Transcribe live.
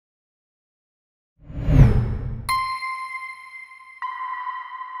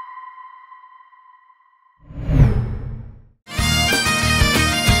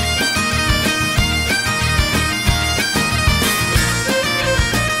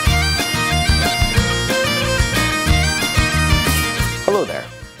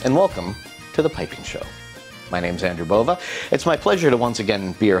and welcome to The Piping Show. My name's Andrew Bova. It's my pleasure to once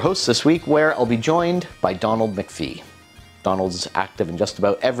again be your host this week, where I'll be joined by Donald MacPhee. Donald's active in just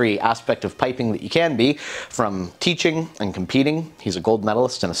about every aspect of piping that you can be, from teaching and competing. He's a gold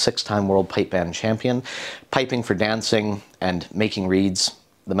medalist and a 6-time world pipe band champion, piping for dancing and making reeds.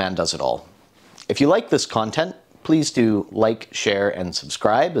 The man does it all. If you like this content, please do like, share, and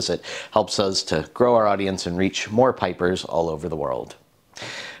subscribe, as it helps us to grow our audience and reach more pipers all over the world.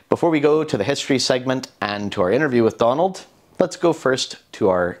 Before we go to the history segment and to our interview with Donald, let's go first to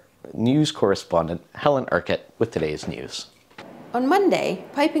our news correspondent, Helen Urquhart, with today's news. On Monday,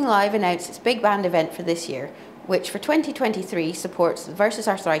 Piping Live announced its big band event for this year, which for 2023 supports the Versus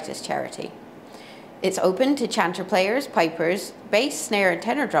Arthritis charity. It's open to chanter players, pipers, bass, snare and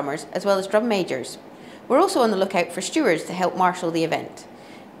tenor drummers, as well as drum majors. We're also on the lookout for stewards to help marshal the event.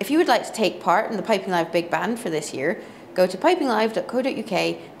 If you would like to take part in the Piping Live Big Band for this year, go to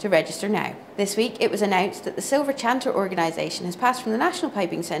pipinglive.co.uk to register now. This week it was announced that the Silver Chanter organisation has passed from the National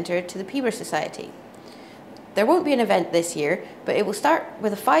Piping Centre to the Peeber Society. There won't be an event this year, but it will start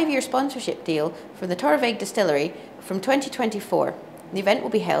with a 5-year sponsorship deal for the Torvig Distillery from 2024. The event will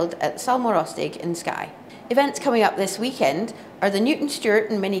be held at Salmorostig in Skye. Events coming up this weekend are the Newton Stewart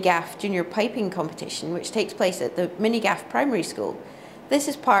and Minigaff Junior Piping Competition, which takes place at the Minigaff Primary School. This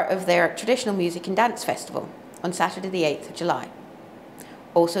is part of their Traditional Music and Dance Festival on Saturday the 8th of July.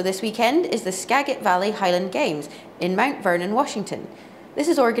 Also this weekend is the Skagit Valley Highland Games in Mount Vernon, Washington. This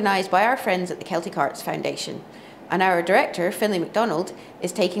is organised by our friends at the Celtic Arts Foundation, and our director, Finlay MacDonald,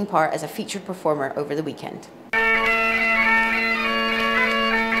 is taking part as a featured performer over the weekend.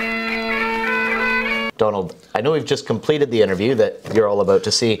 Donald, I know we've just completed the interview that you're all about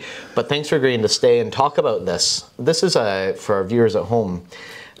to see, but thanks for agreeing to stay and talk about this. This is, for our viewers at home,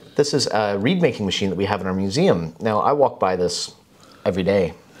 this is a reed making machine that we have in our museum. Now, I walk by this every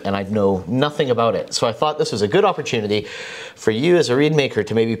day and I know nothing about it. So I thought this was a good opportunity for you as a reed maker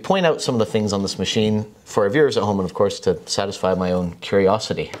to maybe point out some of the things on this machine for our viewers at home, and of course to satisfy my own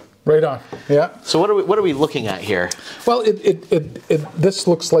curiosity. Right on, yeah. So what are we looking at here? Well, this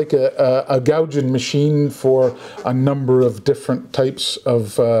looks like a gouging machine for a number of different types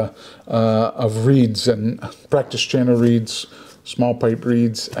of reeds, and practice chanter reeds, small pipe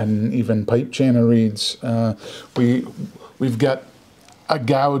reeds, and even pipe chanter reeds. We've got a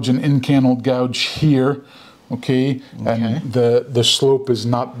gouge, an in-canneled gouge here, okay, and the slope is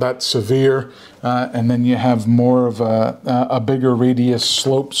not that severe, and then you have more of a bigger radius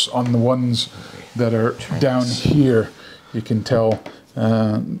slopes on the ones that are down here. You can tell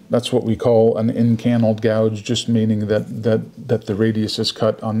that's what we call an in-canneled gouge, just meaning that the radius is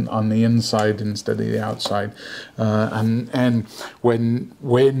cut on the inside instead of the outside. And when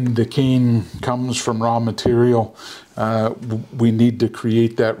the cane comes from raw material, we need to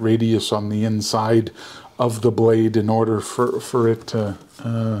create that radius on the inside of the blade in order for it to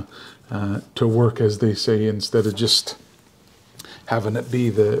work, as they say, instead of just having it be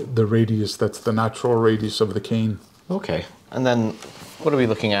the radius that's the natural radius of the cane. Okay, and then what are we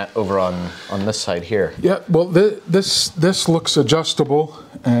looking at over on this side here? Yeah, well, this looks adjustable,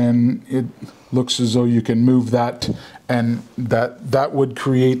 and it looks as though you can move that, and that would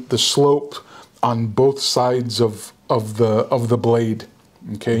create the slope on both sides of the blade.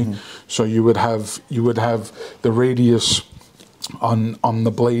 Okay, so you would have the radius on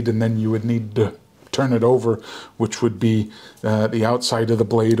the blade, and then you would need to turn it over, which would be the outside of the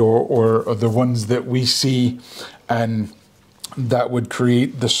blade or the ones that we see, and that would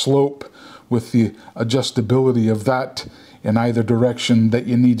create the slope with the adjustability of that in either direction that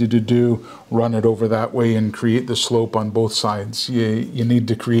you needed to do. Run it over that way and create the slope on both sides. You need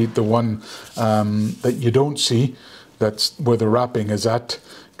to create the one that you don't see. That's where the wrapping is at,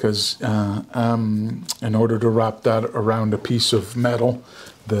 because in order to wrap that around a piece of metal,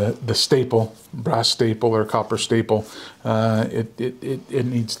 the staple, brass staple or copper staple, it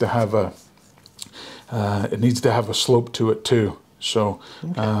needs to have a slope to it too, so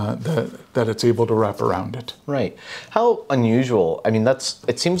that it's able to wrap around it. Right. How unusual? I mean,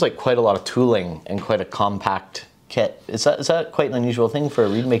 it seems like quite a lot of tooling and quite a compact kit. Is that quite an unusual thing for a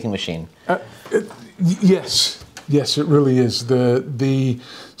reed making machine? Yes. Yes, it really is.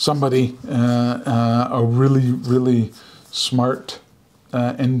 Somebody, a really smart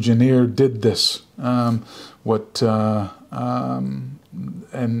engineer did this. And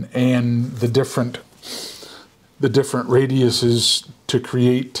the different radiuses to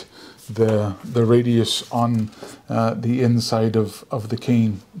create the radius on the inside of the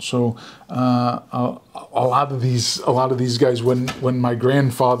cane. So a lot of these guys, when my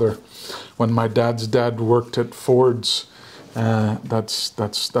dad's dad worked at Ford's,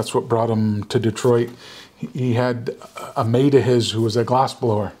 That's what brought him to Detroit. He had a mate of his who was a glass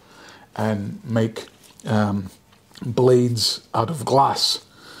blower and make blades out of glass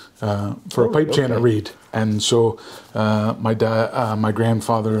for a pipe chainer reed. And so my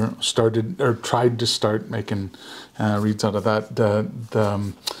grandfather tried to start making reeds out of that.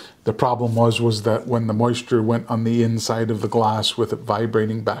 The problem was that when the moisture went on the inside of the glass with it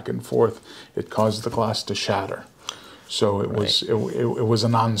vibrating back and forth, it caused the glass to shatter. So it was a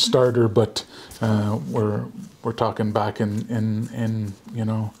non-starter, but we're talking back in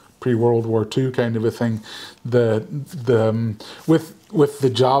pre-World War II kind of a thing. With the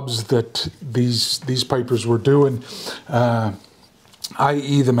jobs that these pipers were doing,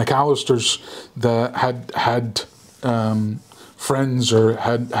 i.e. the McAllisters that had friends or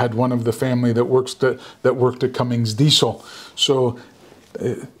had one of the family that worked at Cummings Diesel, so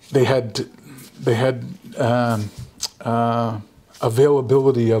they had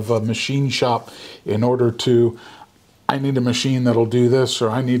availability of a machine shop in order to, I need a machine that'll do this, or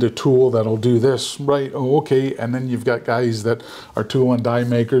I need a tool that'll do this, right? Oh, okay. And then you've got guys that are tool and die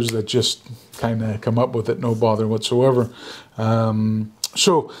makers that just kind of come up with it, no bother whatsoever.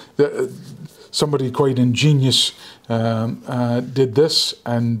 Somebody quite ingenious did this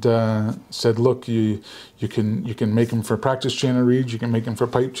and said, look, you can make them for practice chainer reeds, you can make them for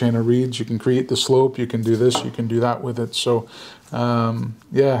pipe chainer reeds, you can create the slope, you can do this, you can do that with it. So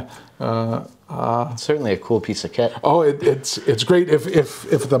it's certainly a cool piece of kit. Oh, it's great.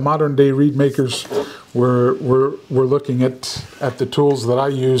 If the modern day reed makers were looking at the tools that I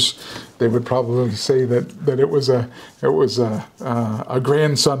use, they would probably say that it was a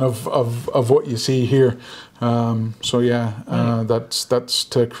grandson of what you see here. That's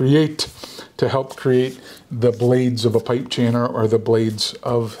to help create the blades of a pipe chainer or the blades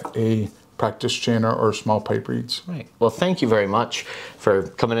of a practice chainer or small pipe reeds. Right. Well, thank you very much for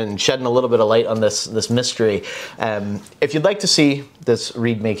coming in and shedding a little bit of light on this mystery. If you'd like to see this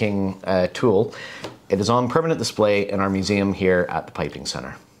reed making tool, it is on permanent display in our museum here at the Piping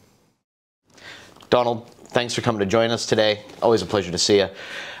Center. Donald, thanks for coming to join us today. Always a pleasure to see you.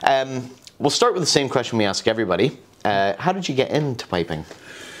 We'll start with the same question we ask everybody. How did you get into piping?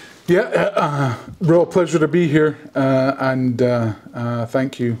 Yeah, real pleasure to be here, and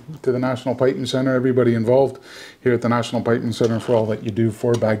thank you to the National Piping Center, everybody involved here at the National Piping Center for all that you do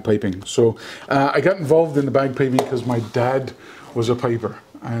for bagpiping. So I got involved in the bagpiping because my dad was a piper,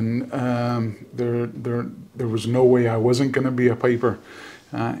 and there was no way I wasn't going to be a piper.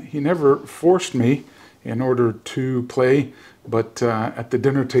 He never forced me in order to play, but at the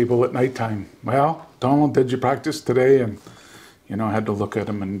dinner table at nighttime, well, Donald, did you practice today? And I had to look at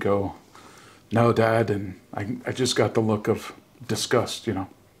him and go, no, Dad. And I just got the look of disgust,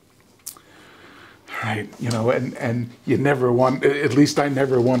 Right, and you never want, at least I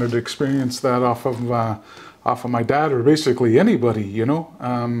never wanted to experience that off of my dad or basically anybody,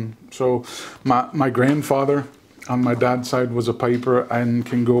 So my grandfather on my dad's side was a piper and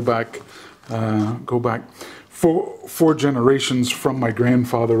can go back four generations from my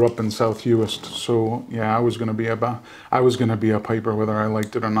grandfather up in South Uist. So yeah, I was going to be a piper whether I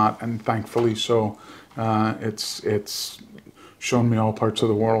liked it or not, and thankfully so. It's shown me all parts of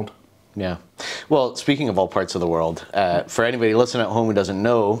the world. Yeah. Well, speaking of all parts of the world, for anybody listening at home who doesn't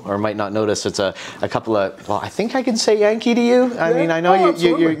know or might not notice, it's a couple of, well, I think I can say Yankee to you. I mean, I know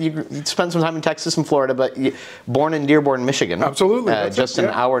you spent some time in Texas and Florida, but born in Dearborn, Michigan. Absolutely. Just an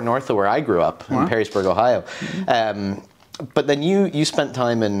hour north of where I grew up, in Perrysburg, Ohio. But then you spent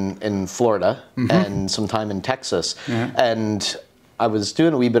time in Florida and some time in Texas. And I was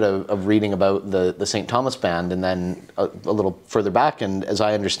doing a wee bit of reading about the St. Thomas Band, and then a little further back, and as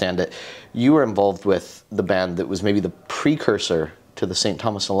I understand it, you were involved with the band that was maybe the precursor to the St.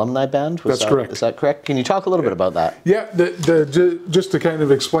 Thomas Alumni Band. That's correct. Is that correct? Can you talk a little bit about that? Yeah, just to kind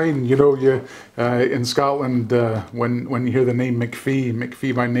of explain, in Scotland, when you hear the name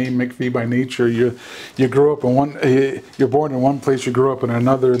MacPhee by name, MacPhee by nature, you grow up in one, you're born in one place, you grow up in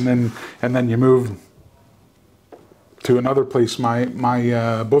another, and then you move to another place.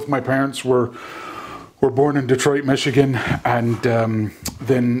 Both my parents were born in Detroit, Michigan, and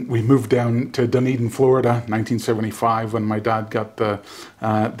then we moved down to Dunedin, Florida, 1975, when my dad got the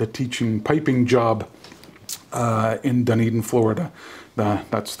teaching piping job in Dunedin, Florida.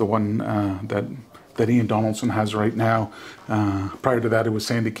 That's the one that Ian Donaldson has right now. Prior to that, it was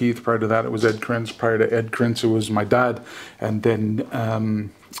Sandy Keith. Prior to that, it was Ed Krintz. Prior to Ed Krintz, it was my dad, and then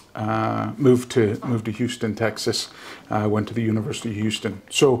moved to Houston, Texas. Went to the University of Houston.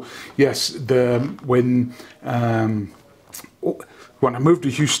 So yes, when I moved to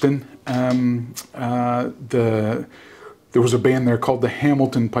Houston, there was a band there called the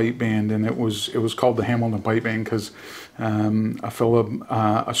Hamilton Pipe Band, and it was called the Hamilton Pipe Band because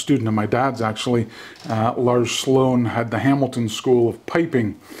a student of my dad's actually, Lars Sloan, had the Hamilton School of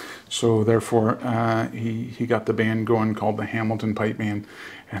Piping, so therefore he got the band going called the Hamilton Pipe Band,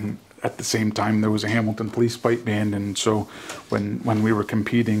 and at the same time there was a Hamilton Police Pipe Band, and so when we were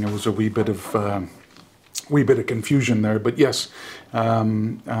competing, it was a wee bit of confusion there. But yes,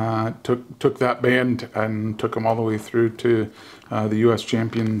 took that band and took them all the way through to the U.S.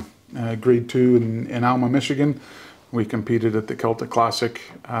 champion grade 2 in Alma, Michigan. We competed at the Celtic Classic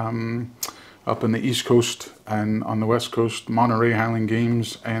up in the East Coast, and on the West Coast, Monterey Highland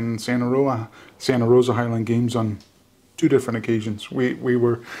Games and Santa Rosa Highland Games on 2 different occasions. We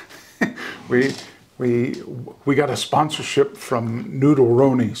were we got a sponsorship from Noodle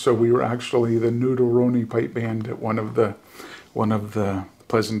Roney, so we were actually the Noodle Roney Pipe Band at one of the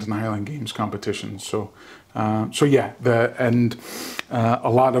Pleasanton Highland Games competitions. So yeah,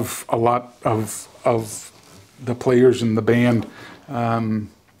 a lot of the players in the band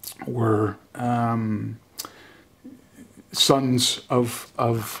were sons of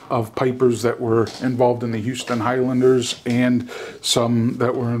pipers that were involved in the Houston Highlanders, and some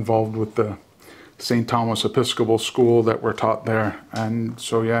that were involved with the St. Thomas Episcopal School that were taught there. And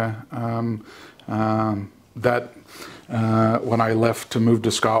so yeah, when I left to move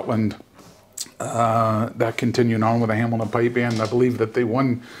to Scotland, that continued on with the Hamilton Pipe Band. I believe that they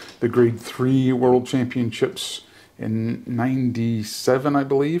won the grade 3 World Championships in 97, I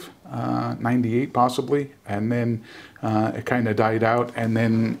believe, 98 possibly, and then it kind of died out, and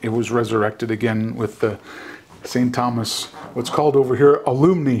then it was resurrected again with the St. Thomas, what's called over here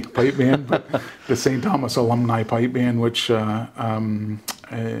Alumni Pipe Band, but the St. Thomas Alumni Pipe Band, which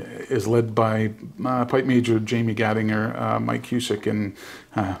is led by Pipe Major Jamie Gattinger, Mike Cusick, and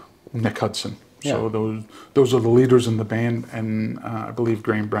Nick Hudson. Yeah. So those are the leaders in the band, and I believe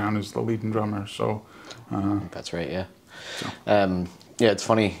Graham Brown is the lead and drummer. So that's right, yeah. So. Yeah, it's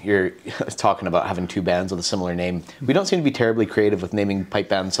funny, you're talking about having 2 bands with a similar name. We don't seem to be terribly creative with naming pipe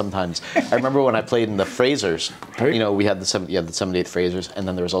bands sometimes. I remember when I played in the Frasers, right. You know, we had the 78 Frasers, and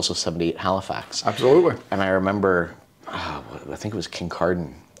then there was also 78 Halifax. Absolutely. And I remember, I think it was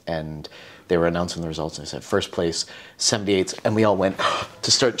Kincardine, and they were announcing the results, and they said, first place, 78s, and we all went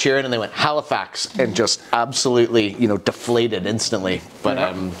to start cheering, and they went, Halifax, and just absolutely, deflated instantly.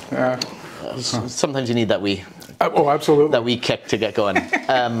 But sometimes you need that absolutely. That wee kick to get going.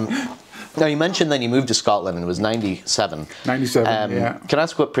 Now, you mentioned then you moved to Scotland, and it was 97. 97, yeah. Can I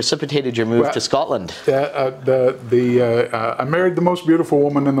ask what precipitated your move to Scotland? I married the most beautiful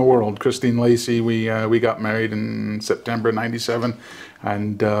woman in the world, Christine Lacey. We got married in September 97,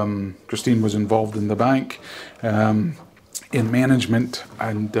 and Christine was involved in the bank, in management,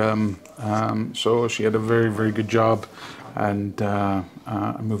 and so she had a very, very good job, and I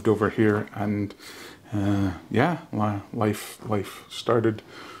moved over here, and yeah, life started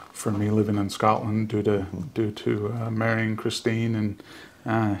for me living in Scotland due to marrying Christine, and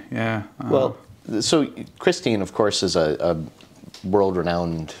yeah. Well, so Christine, of course, is a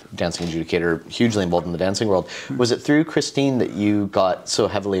world-renowned dancing adjudicator, hugely involved in the dancing world. Was it through Christine that you got so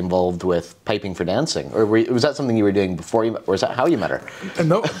heavily involved with piping for dancing, or was that something you were doing before you, or is that how you met her?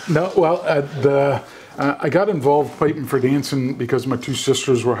 No. Well, I got involved piping for dancing because my 2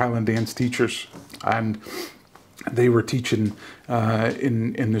 sisters were Highland dance teachers, and they were teaching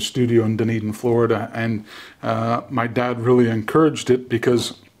in the studio in Dunedin, Florida, and my dad really encouraged it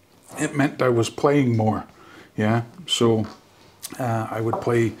because it meant I was playing more. Yeah, so I would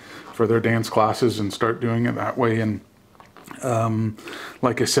play for their dance classes and start doing it that way. And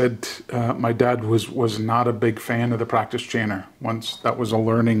like I said, my dad was not a big fan of the practice chanter. Once that was a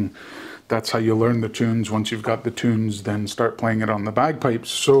learning. That's how you learn the tunes. Once you've got the tunes, then start playing it on the bagpipes.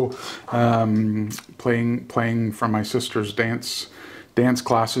 So playing for my sister's dance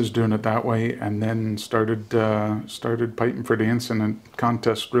classes, doing it that way, and then started piping for dance in a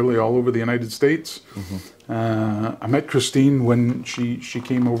contest really all over the United States. I met Christine when she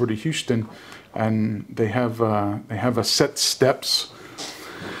came over to Houston, and they have a set steps.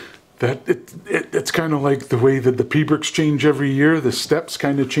 That it's kind of like the way that the P-bricks change every year. The steps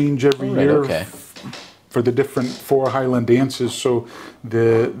kind of change every year for the different 4 Highland dances. So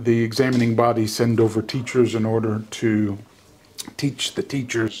the examining body send over teachers in order to teach the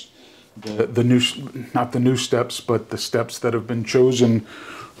teachers the new, not the new steps, but the steps that have been chosen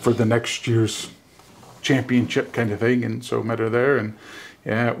for the next year's championship kind of thing. And so met her there, and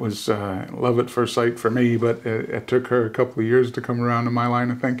yeah, it was love at first sight for me, but it took her a couple of years to come around to my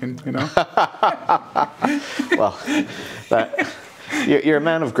line of thinking, Well, you're a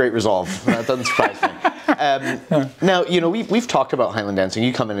man of great resolve. That doesn't surprise me. Now, we've talked about Highland dancing.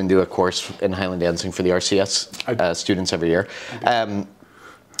 You come in and do a course in Highland dancing for the RCS students every year.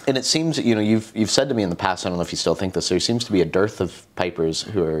 And it seems, you've said to me in the past, I don't know if you still think this, there seems to be a dearth of pipers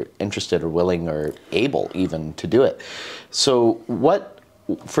who are interested or willing or able even to do it. So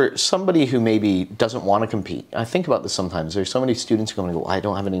for somebody who maybe doesn't want to compete, I think about this sometimes. There's so many students who come and go, I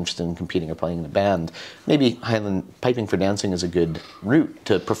don't have any interest in competing or playing in a band. Maybe Highland piping for dancing is a good route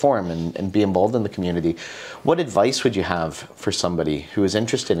to perform and be involved in the community. What advice would you have for somebody who is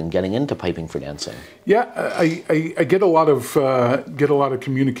interested in getting into piping for dancing? Yeah, I get a lot of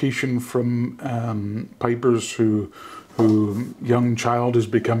communication from pipers who young child is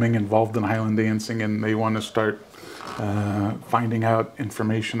becoming involved in Highland dancing and they want to start finding out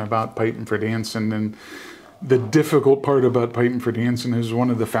information about piping for dancing. And the difficult part about piping for dancing is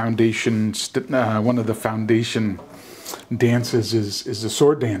one of the foundation dances is the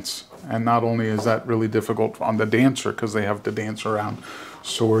sword dance. And not only is that really difficult on the dancer because they have to dance around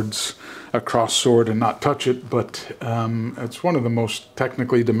swords, across sword and not touch it, but it's one of the most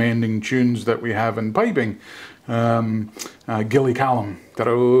technically demanding tunes that we have in piping. Gilly Callum.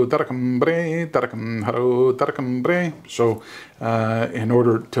 So in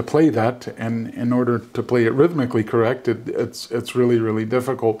order to play that and in order to play it rhythmically correct, it's really, really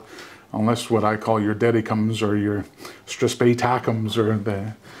difficult unless what I call your dedicums or your straspatacums or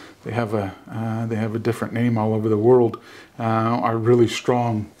they have a different name all over the world, are really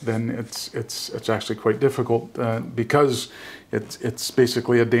strong, then it's actually quite difficult because it's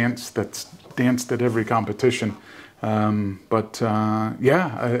basically a dance that's danced at every competition.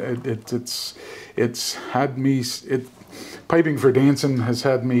 It's had me. Piping for dancing has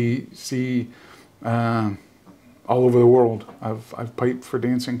had me see all over the world. I've piped for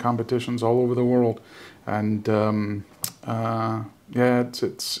dancing competitions all over the world, and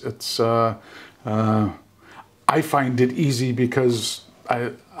I find it easy because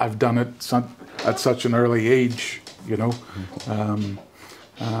I've done it at such an early age,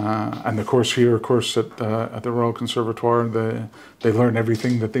 and the course here, of course, at the Royal Conservatoire, they learn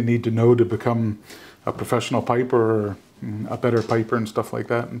everything that they need to know to become a professional piper or a better piper and stuff like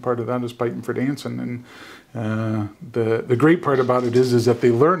that. And part of that is piping for dancing. And the great part about it is that they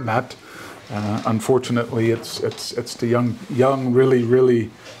learn that. Unfortunately, it's the young, really,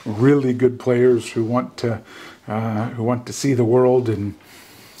 really, really good players who want to see the world and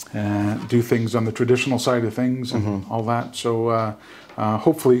do things on the traditional side of things and all that. So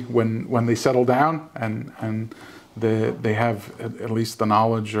hopefully, when they settle down and they have at least the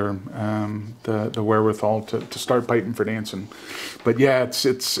knowledge or the wherewithal to start piping for dancing. But yeah,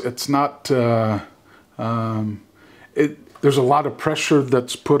 it's not. There's a lot of pressure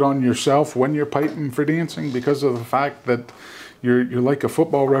that's put on yourself when you're piping for dancing because of the fact that you're like a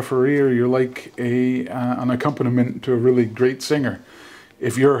football referee or you're like an accompaniment to a really great singer.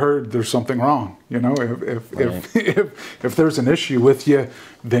 If you're heard, there's something wrong. If there's an issue with you,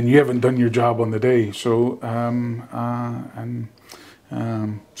 then you haven't done your job on the day. So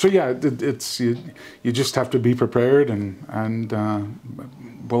you just have to be prepared and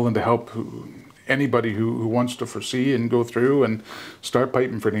willing to help anybody who wants to foresee and go through and start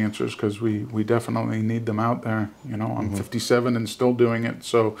piping for dancers, because we definitely need them out there. I'm 57 and still doing it,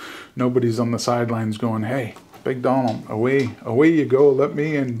 so nobody's on the sidelines going, "Hey, Big Donald, away you go, let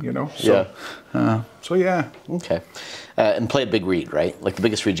me in," So, yeah. Okay. And play a big reed, right? Like the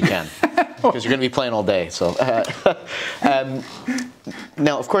biggest reed you can, because you're going to be playing all day. So,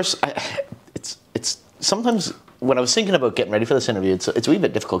 now, of course, it's sometimes when I was thinking about getting ready for this interview, it's a wee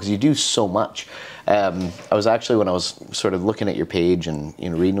bit difficult because you do so much. I was actually, when I was sort of looking at your page and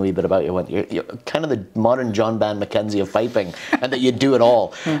reading a wee bit about you, you're kind of the modern John Ban Mackenzie of piping, and that you do it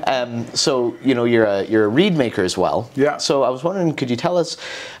all. So you're a reed maker as well. Yeah. So I was wondering, could you tell us?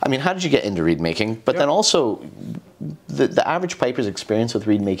 I mean, how did you get into reed making? But then also, the average piper's experience with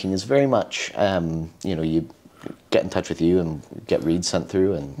reed making is very much, you get in touch with you and get reeds sent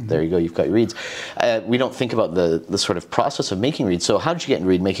through, and there you go, you've got your reeds. We don't think about the sort of process of making reeds. So how did you get into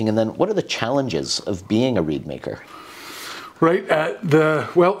reed making, and then what are the challenges of being a reed maker? Right. I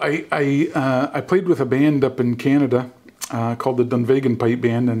played with a band up in Canada called the Dunvegan Pipe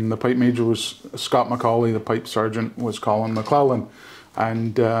Band, and the pipe major was Scott McCauley, the pipe sergeant was Colin McClellan,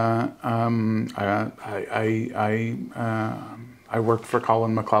 and I worked for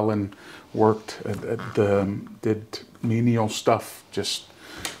Colin McClellan. Did menial stuff, just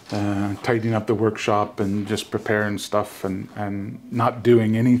tidying up the workshop and just preparing stuff and not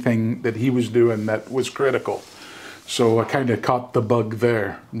doing anything that he was doing that was critical. So I kind of caught the bug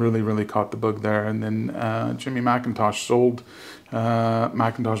there, really caught the bug there. And then Jimmy McIntosh sold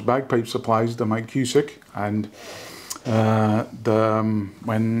McIntosh bagpipe supplies to Mike Cusick. And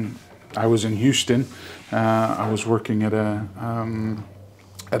when I was in Houston, I was working at a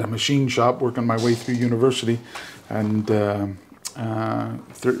machine shop, working my way through university. And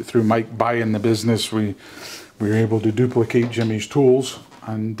through Mike buying the business, we were able to duplicate Jimmy's tools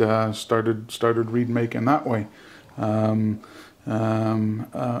and started reed making that way. A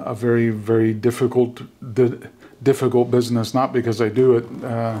very difficult business, not because I do it.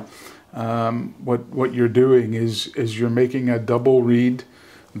 What you're doing is you're making a double reed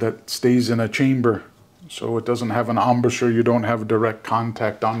that stays in a chamber, so it doesn't have an embouchure. You don't have direct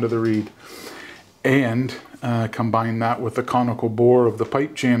contact onto the reed, and combine that with the conical bore of the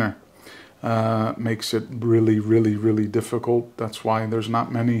pipe chanter, makes it really difficult. That's why there's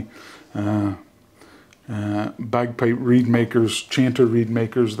not many bagpipe reed makers, chanter reed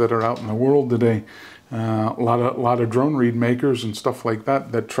makers that are out in the world today. A lot of drone reed makers and stuff like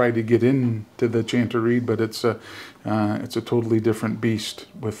that try to get into the chanter reed, but it's a totally different beast.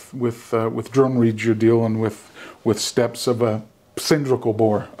 With drone reeds, you're dealing with steps of a cylindrical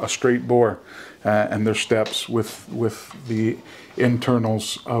bore, a straight bore, and there's steps with the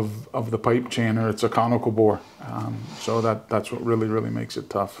internals of the pipe chanter. It's a conical bore, so that's what really makes it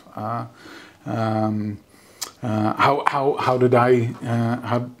tough.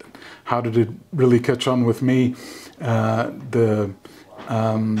 How did it really catch on with me? When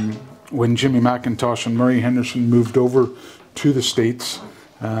Jimmy McIntosh and Murray Henderson moved over to the States,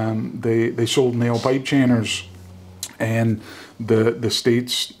 they sold nail pipe chanters, and the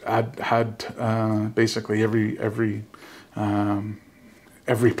States had basically every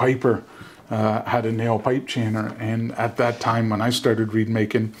piper had a nail pipe chanter. And at that time, when I started reed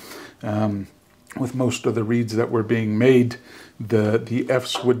making, with most of the reeds that were being made, the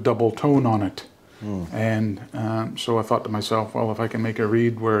Fs would double tone on it. And so I thought to myself, well, if I can make a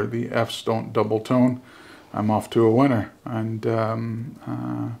reed where the Fs don't double tone, I'm off to a winner. And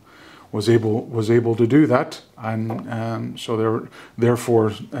was able to do that, and so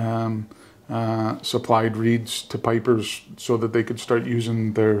therefore supplied reeds to pipers so that they could start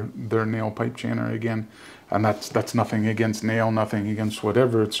using their nail pipe chanter again. And that's nothing against nail, nothing against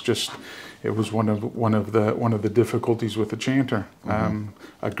whatever. It's just it was one of the difficulties with the chanter.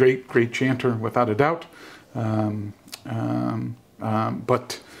 A great chanter without a doubt,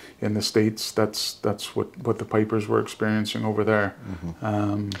 but in the States, that's what the pipers were experiencing over there.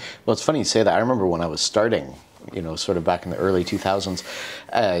 Well, it's funny you say that. I remember when I was starting, sort of back in the early 2000s,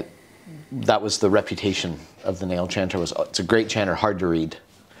 that was the reputation of the nail chanter. It's a great chanter, hard to read.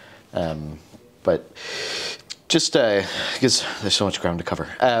 But just because there's so much ground to cover,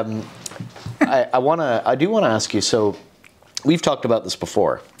 I do want to ask you. So we've talked about this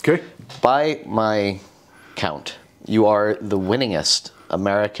before. Okay. By my count, you are the winningest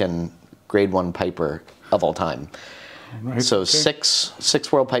American Grade 1 piper of all time. Right, so okay. six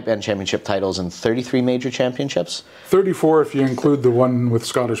World Pipe Band Championship titles and 33 major championships? 34 if you include the one with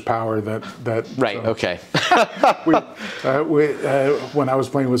Scottish Power that right, so. Okay. When I was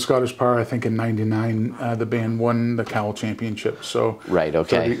playing with Scottish Power, I think in '99, the band won the Cal Championship. So right,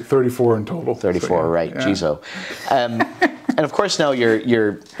 okay. 34 in total. 34, so, yeah, right, yeah. Geezo. And of course now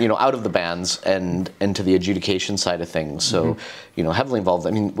you're out of the bands and into the adjudication side of things. So heavily involved.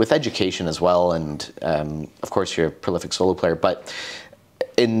 I mean, with education as well, and of course you're a prolific solo player. But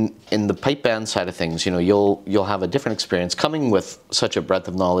in the pipe band side of things, you'll have a different experience coming with such a breadth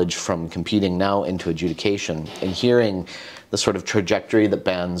of knowledge from competing now into adjudication and hearing the sort of trajectory that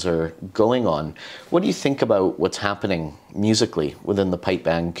bands are going on. What do you think about what's happening musically within the pipe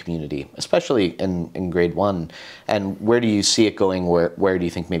band community, especially in Grade 1? And where do you see it going? Where do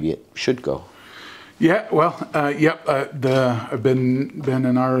you think maybe it should go? Yeah, well, I've been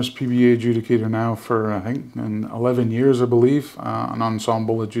an RSPBA adjudicator now for, I think, 11 years, I believe. An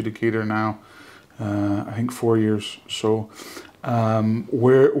ensemble adjudicator now, I think 4 years. So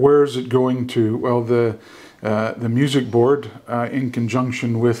where is it going to? Well, the music board, in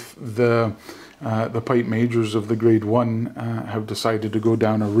conjunction with the pipe majors of the Grade 1, have decided to go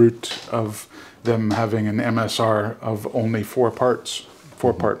down a route of them having an MSR of only 4 parts.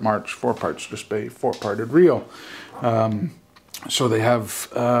 4-part march, 4 parts display, 4-parted reel. So they have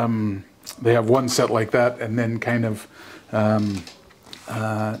one set like that, and then kind of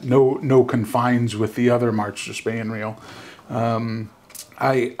no confines with the other march display and reel.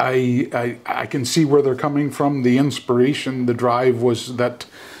 I can see where they're coming from. The inspiration, the drive was that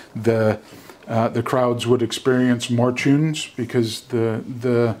the crowds would experience more tunes because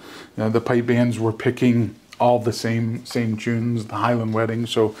the pipe bands were picking all the same tunes, the Highland Wedding.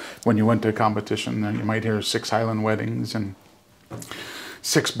 So when you went to a competition, then you might hear 6 Highland Weddings and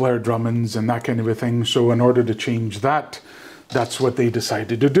 6 Blair Drummonds and that kind of a thing. So in order to change that, that's what they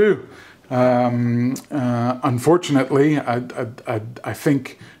decided to do. Unfortunately, I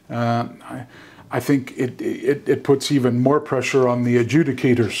think it puts even more pressure on the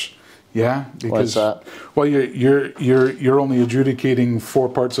adjudicators. Yeah, because well, you're only adjudicating 4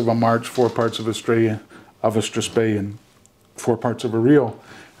 parts of a march, 4 parts of a strathspey, and 4 parts of a reel.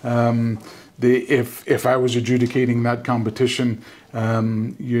 If I was adjudicating that competition,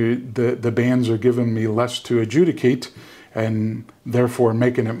 the bands are giving me less to adjudicate, and therefore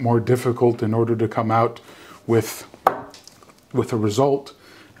making it more difficult in order to come out with a result.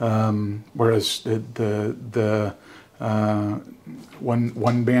 Whereas when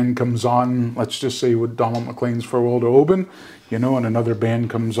one band comes on, let's just say with Donald MacLean's For World of Oban, you know, and another band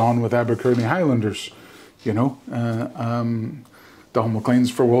comes on with Abercrombie Highlanders, you know. Donald MacLean's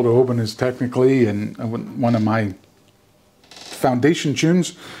For World of Oban is technically one of my foundation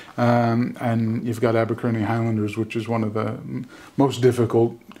tunes, and you've got Abercrombie Highlanders, which is one of the most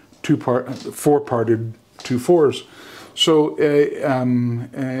difficult 4-parted 2/4s. So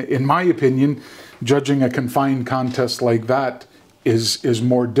in my opinion, judging a confined contest like that is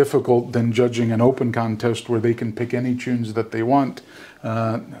more difficult than judging an open contest where they can pick any tunes that they want,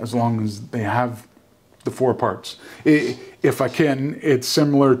 as long as they have the 4 parts. If I can, it's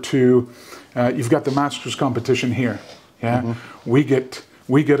similar to, you've got the Masters competition here. Yeah, we get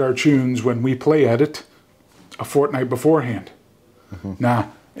our tunes when we play at it a fortnight beforehand.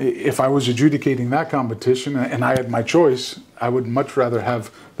 Now, if I was adjudicating that competition and I had my choice, I would much rather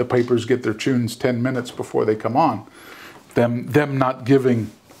have the pipers get their tunes 10 minutes before they come on. Them not giving,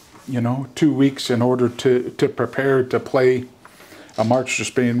 you know, 2 weeks in order to prepare to play a march to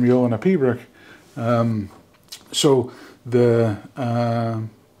Spain reel and a pibroch.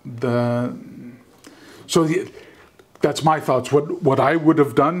 That's my thoughts. What I would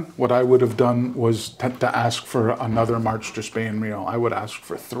have done was to ask for another march to Spain reel. I would ask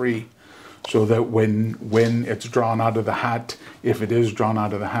for 3, so that when it's drawn out of the hat, if it is drawn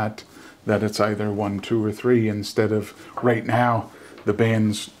out of the hat, that it's either 1, 2, or 3, instead of right now the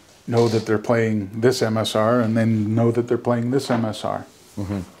bands know that they're playing this MSR and then know that they're playing this MSR.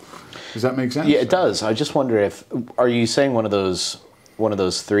 Does that make sense? Yeah, it does. I just wonder are you saying one of those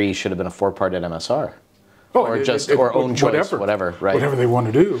 3 should have been a 4-parted MSR? Oh, or or own choice, whatever, right? Whatever they want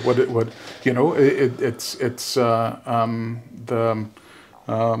to do. You know,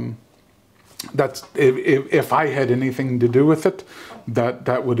 that's if I had anything to do with it,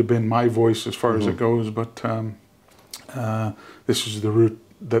 that would have been my voice as far as it goes. But this is the route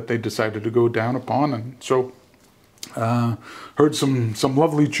that they decided to go down upon, and so heard some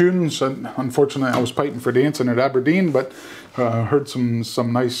lovely tunes. And unfortunately, I was fighting for dancing at Aberdeen, but heard some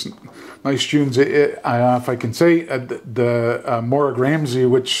nice tunes. If I can say, the Morag Ramsey,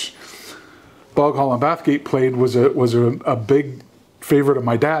 which Bog Hall and Bathgate played, was a big favorite of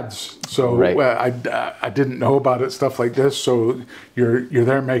my dad's. So right. I didn't know about it, stuff like this. So you're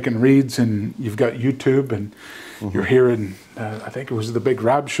there making reads, and you've got YouTube, and you're hearing. I think it was the Big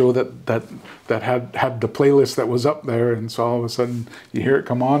Rab show that had the playlist that was up there, and so all of a sudden you hear it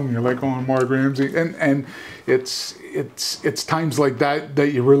come on, and you're like, oh, Morag Ramsey, and it's times like that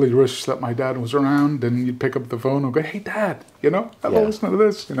you really wish that my dad was around, and you'd pick up the phone and go, hey Dad, you know, listen to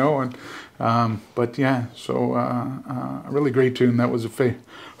this, you know, and but yeah, so a really great tune. That was a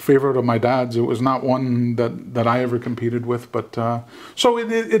favorite of my dad's. It was not one that I ever competed with, but so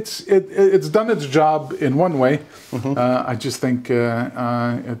it's done its job in one way. I just think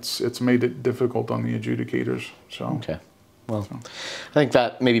it's made it difficult on the adjudicators. So okay. Well, I think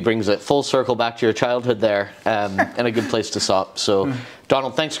that maybe brings it full circle back to your childhood there, and a good place to stop. So,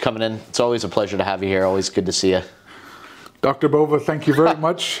 Donald, thanks for coming in. It's always a pleasure to have you here. Always good to see you. Dr. Bova, thank you very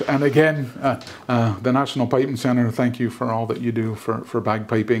much. And again, the National Piping Centre, thank you for all that you do for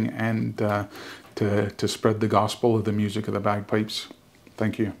bagpiping and to spread the gospel of the music of the bagpipes.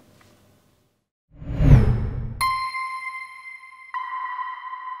 Thank you.